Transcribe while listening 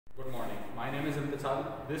Good morning. My name is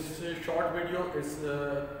Imtisal. This short video is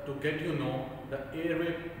to get you know the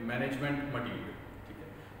airway management material. ठीक है,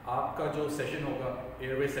 आपका जो session होगा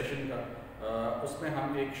airway session का उसमें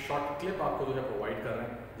हम एक शॉर्ट क्लिप आपको जो है प्रोवाइड कर रहे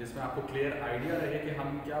हैं जिसमें आपको क्लियर आइडिया रहे कि हम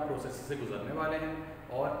क्या प्रोसेस से गुजरने वाले हैं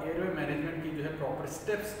और एयरवे मैनेजमेंट की जो है प्रॉपर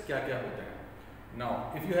स्टेप्स क्या क्या होते हैं. Now,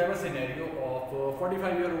 if you have a scenario of a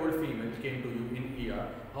 45-year-old female came to you in ER,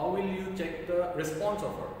 how will you check the response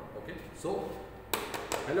of her? Okay, so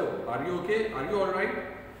hello, are you okay? Are you all right?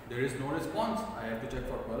 There is no response. I have to check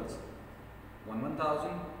for pulse.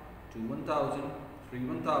 1,000, 2,000,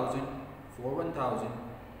 3,000, 4,000,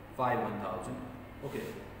 5,000. Okay,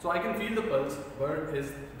 so I can feel the pulse, but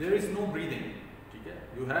there is no breathing. Okay,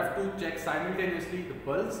 you have to check simultaneously the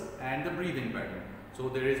pulse and the breathing pattern. So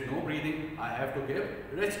there is no breathing. I have to give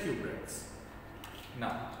rescue breaths.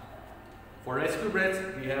 Now, for rescue breaths,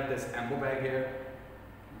 we have this ambo bag here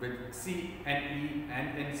with C and E,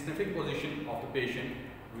 and in sniffing position of the patient,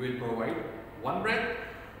 we will provide one breath,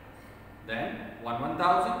 then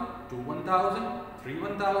 1,000, 2,000,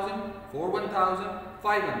 3,000, 4,000,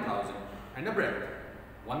 5,000, and a breath.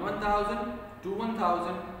 1,000,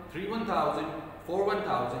 2,000, 3,000,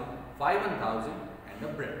 4,000, 5,000, and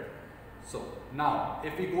a breath. So now,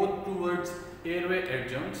 if we go towards airway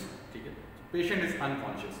adjuncts, okay, patient is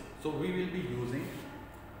unconscious, so we will be using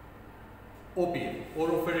OPA,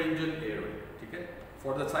 oropharyngeal airway. Okay.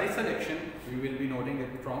 For the size selection, we will be noting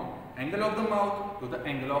it from angle of the mouth to the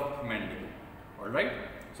angle of mandible. Alright,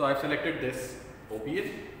 so I have selected this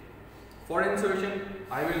OPA. For insertion,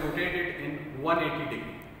 I will rotate it in 180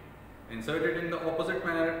 degree. Insert it in the opposite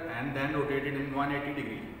manner and then rotate it in 180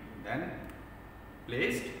 degree. Then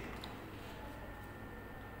placed.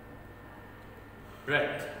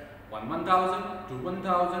 Breath 1,000,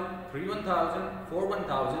 2,000, 3,000,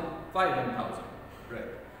 4,000, 5,000. Breath.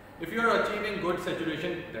 If you are achieving good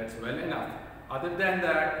saturation, that's well enough. Other than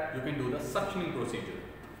that, you can do the suctioning procedure.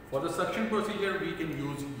 For the suction procedure, we can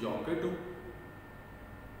use Yonker too.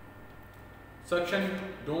 Suction,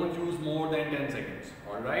 don't use more than 10 seconds.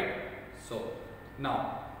 Alright? So,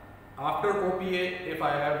 now, after OPA, if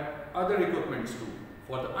I have other equipments too,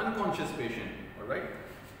 for the unconscious patient, alright,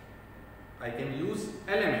 I can use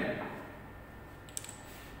LMA.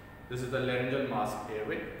 This is the laryngeal mask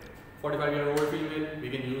airway. 45-year-old female, we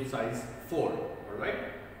can use size 4. Alright.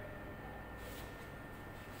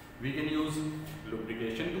 We can use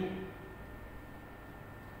lubrication too.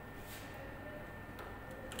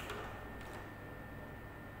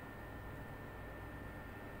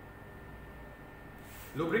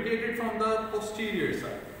 Lubricated from the posterior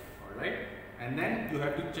side. Alright. And then you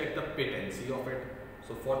have to check the patency of it.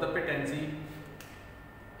 So for the patency,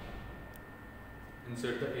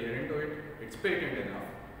 insert the air into it. It's patent enough.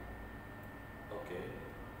 Okay.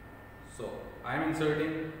 So I am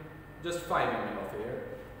inserting just 5 ml of air.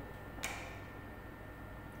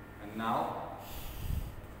 And now,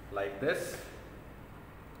 like this,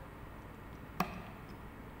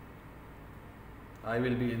 I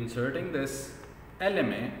will be inserting this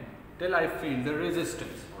LMA till I feel the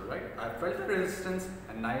resistance. Alright. I felt the resistance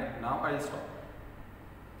and now I'll stop.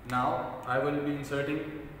 Now I will be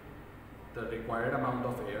inserting the required amount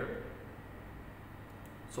of air.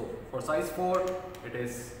 So for size 4, it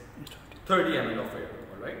is 30 ml of air.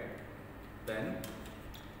 Alright. Then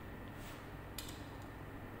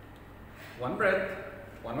one breath,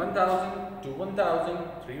 1,000, 2,000,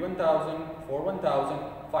 3,000, 4,000,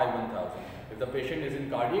 5,000. If the patient is in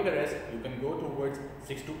cardiac arrest, you can go towards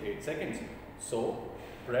 6 to 8 seconds. So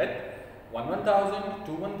breath 1,000,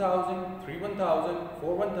 2,000, 3,000,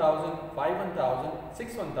 4,000, 5,000,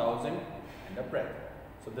 6,000, and a breath.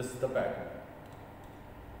 So this is the pattern.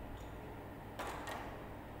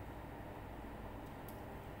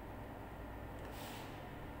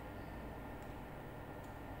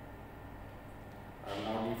 I have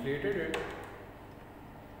now deflated it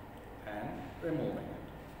and removing it.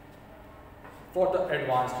 For the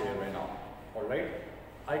advanced airway now, alright.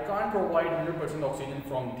 I can't provide 100% oxygen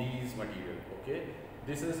from these material, okay?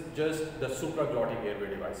 This is just the supraglottic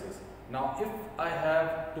airway devices. Now, if I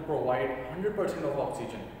have to provide 100% of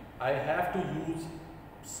oxygen, I have to use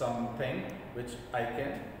something which I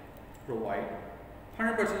can provide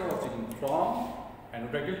 100% of oxygen from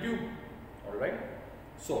endotracheal tube, alright?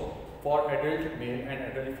 So, for adult male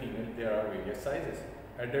and adult female, there are various sizes.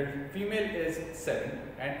 Adult female is 7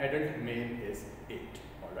 and adult male is 8,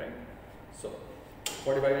 alright? So,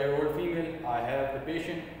 45-year-old female, I have the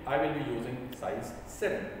patient, I will be using size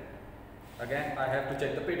 7. Again, I have to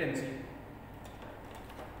check the patency.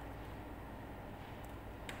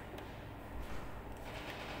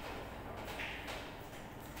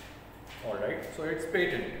 Alright, so So it's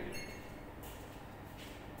patent.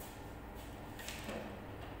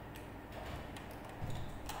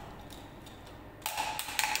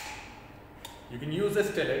 You can use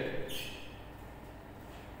this tillet.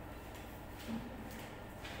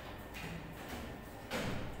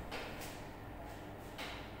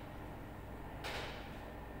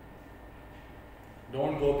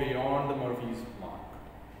 Don't go beyond the Murphy's mark.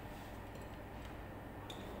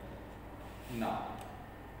 Now,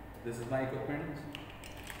 this is my equipment.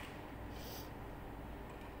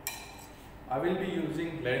 I will be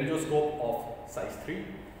using laryngoscope of size 3.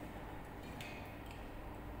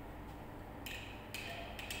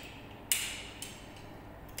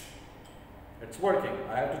 It's working.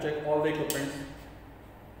 I have to check all the equipment.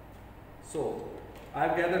 So, I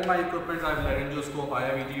have gathered my equipment. I have laryngoscope, I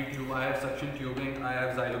have ET tube, I have suction tubing, I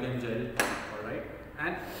have xylogen gel, alright,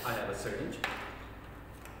 and I have a syringe,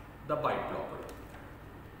 the bite blocker.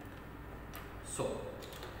 So,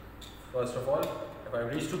 first of all, if I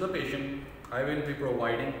reach to the patient, I will be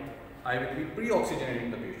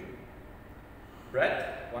pre-oxygenating the patient.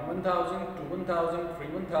 Breath, 1 1000, 2 1000, 3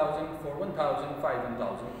 1000, 4 1000, 5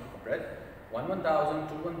 1000. Breath, 1 1000,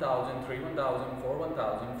 2 1000, 3 1000, 4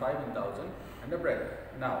 1000, 5 1000, and a breath.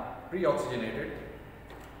 Now, pre-oxygenated,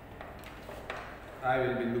 I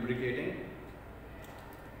will be lubricating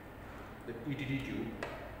the ETT tube.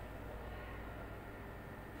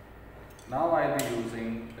 Now I will be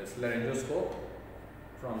using this laryngoscope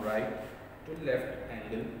from right to left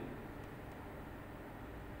angle.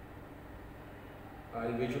 I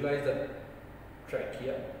will visualize the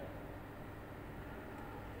trachea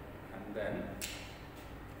and then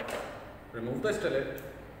remove the stellate.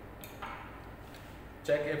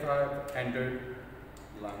 Check if I have entered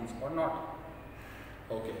lungs or not.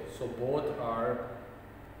 Okay, so both are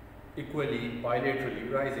equally bilaterally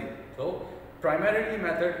rising. So primarily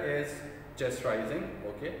method is chest rising.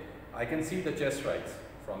 Okay, I can see the chest rise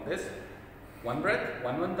from this. One breath,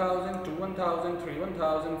 1 1000, 2 1000, 3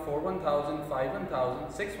 1000, 4 1000, 5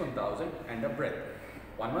 1000, 6 1000, and a breath.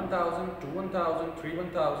 1 1000, 2 1000, 3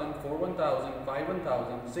 1000, 4 1000, 5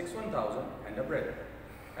 1000, 6 1000, and a breath.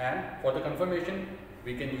 And for the confirmation,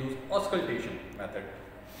 we can use auscultation method.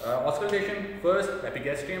 Auscultation, first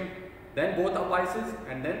epigastrium, then both apices,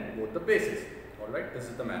 and then both the bases. Alright, this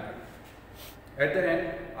is the method. At the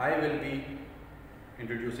end, I will be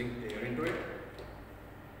introducing air into it.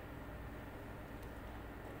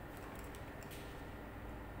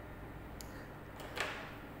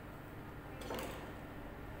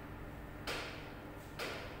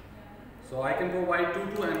 So I can provide 2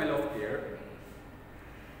 ml of air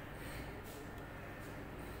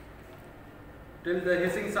till the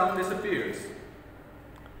hissing sound disappears.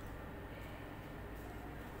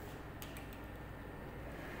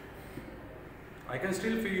 I can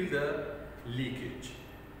still feel the leakage.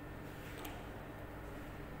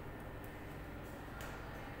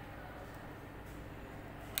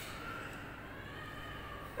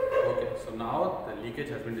 Okay, so now the leakage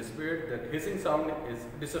has been disappeared, the hissing sound is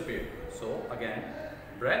disappeared. So again,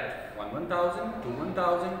 breath, 1 1000, 2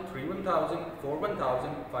 1000, 3 1000, 4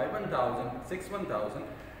 1000, 5 1000, 6 1000,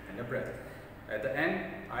 and a breath. At the end,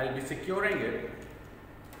 I'll be securing it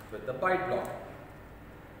with the bite block.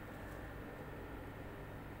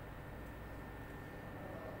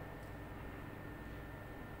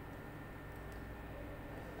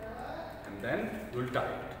 And then we'll tie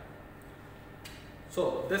it.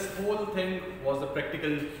 So this whole thing was a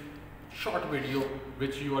practical short video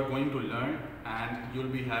which you are going to learn, and you'll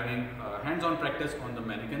be having hands-on practice on the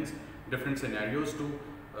mannequins, different scenarios too.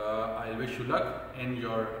 I wish you luck in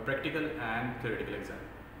your practical and theoretical exam.